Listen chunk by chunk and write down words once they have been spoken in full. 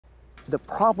the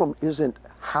problem isn't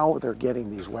how they're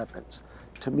getting these weapons.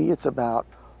 To me, it's about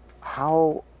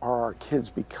how are our kids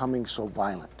becoming so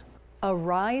violent. A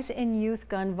rise in youth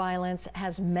gun violence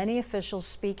has many officials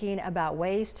speaking about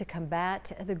ways to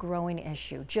combat the growing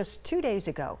issue. Just 2 days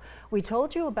ago, we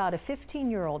told you about a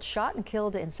 15-year-old shot and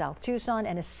killed in South Tucson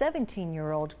and a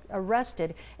 17-year-old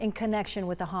arrested in connection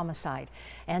with the homicide.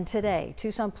 And today,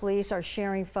 Tucson police are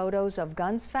sharing photos of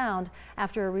guns found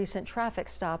after a recent traffic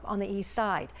stop on the east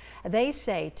side. They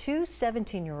say 2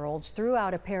 17-year-olds threw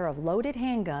out a pair of loaded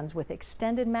handguns with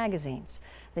extended magazines.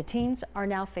 The teens are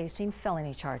now facing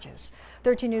felony charges.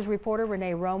 13 News reporter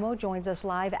Renee Romo joins us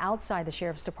live outside the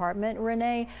Sheriff's Department.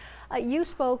 Renee, you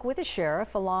spoke with the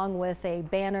sheriff along with a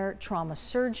Banner trauma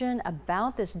surgeon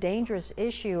about this dangerous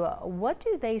issue. What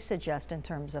do they suggest in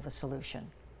terms of a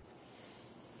solution?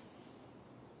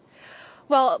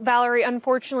 Well, Valerie,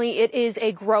 unfortunately, it is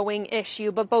a growing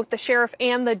issue, but both the sheriff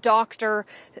and the doctor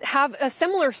have a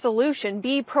similar solution: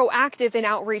 be proactive in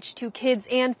outreach to kids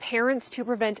and parents to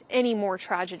prevent any more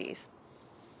tragedies.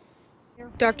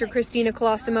 Dr. Christina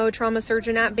Colosimo, trauma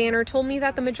surgeon at Banner, told me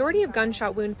that the majority of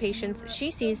gunshot wound patients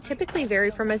she sees typically vary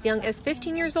from as young as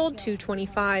 15 years old to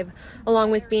 25.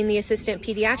 Along with being the assistant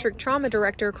pediatric trauma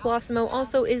director, Colosimo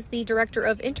also is the director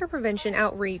of interprevention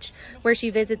outreach, where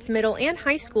she visits middle and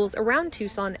high schools around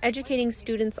Tucson, educating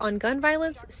students on gun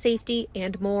violence, safety,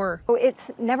 and more.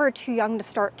 It's never too young to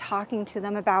start talking to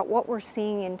them about what we're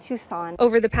seeing in Tucson.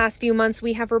 Over the past few months,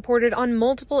 we have reported on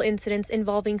multiple incidents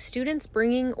involving students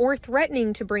bringing or threatening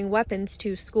to bring weapons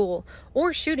to school,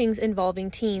 or shootings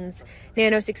involving teens.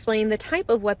 Nanos explained the type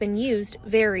of weapon used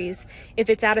varies. If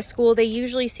it's at a school, they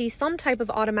usually see some type of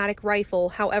automatic rifle.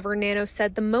 However, Nanos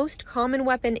said the most common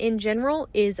weapon in general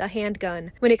is a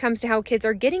handgun. When it comes to how kids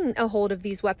are getting a hold of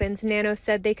these weapons, Nanos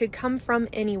said they could come from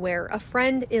anywhere: a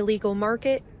friend, illegal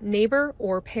market, neighbor,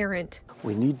 or parent.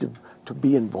 We need to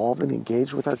be involved and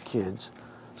engaged with our kids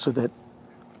so that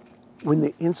when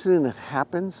the incident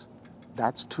happens,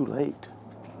 that's too late.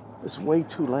 It's way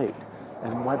too late.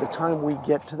 And by the time we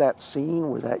get to that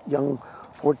scene where that young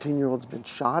 14-year-old's been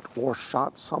shot or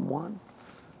shot someone,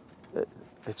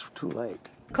 it's too late.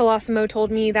 Colosimo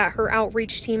told me that her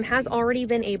outreach team has already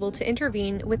been able to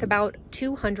intervene with about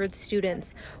 200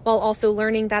 students, while also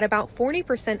learning that about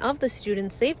 40% of the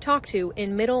students they've talked to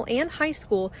in middle and high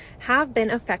school have been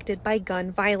affected by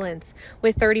gun violence,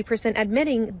 with 30%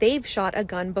 admitting they've shot a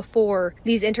gun before.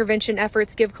 These intervention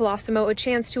efforts give Colosimo a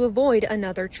chance to avoid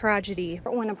another tragedy.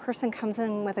 When a person comes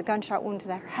in with a gunshot wound to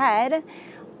their head,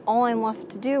 all I'm left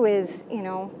to do is,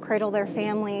 cradle their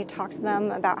family, talk to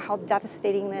them about how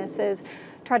devastating this is,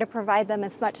 try to provide them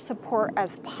as much support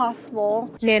as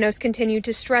possible. Nanos continued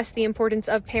to stress the importance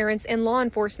of parents and law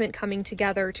enforcement coming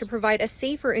together to provide a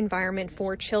safer environment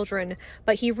for children,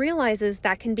 but he realizes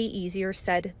that can be easier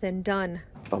said than done.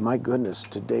 But my goodness,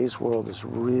 today's world is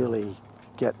really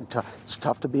getting tough. It's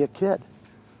tough to be a kid.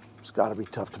 It's got to be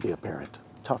tough to be a parent.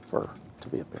 Tougher to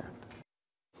be a parent.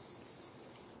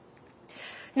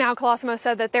 Now, Colosimo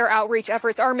said that their outreach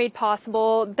efforts are made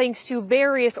possible thanks to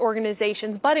various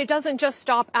organizations, but it doesn't just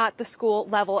stop at the school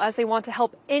level, as they want to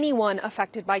help anyone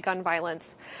affected by gun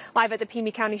violence. Live at the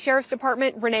Pima County Sheriff's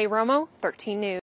Department, Renee Romo, 13 News.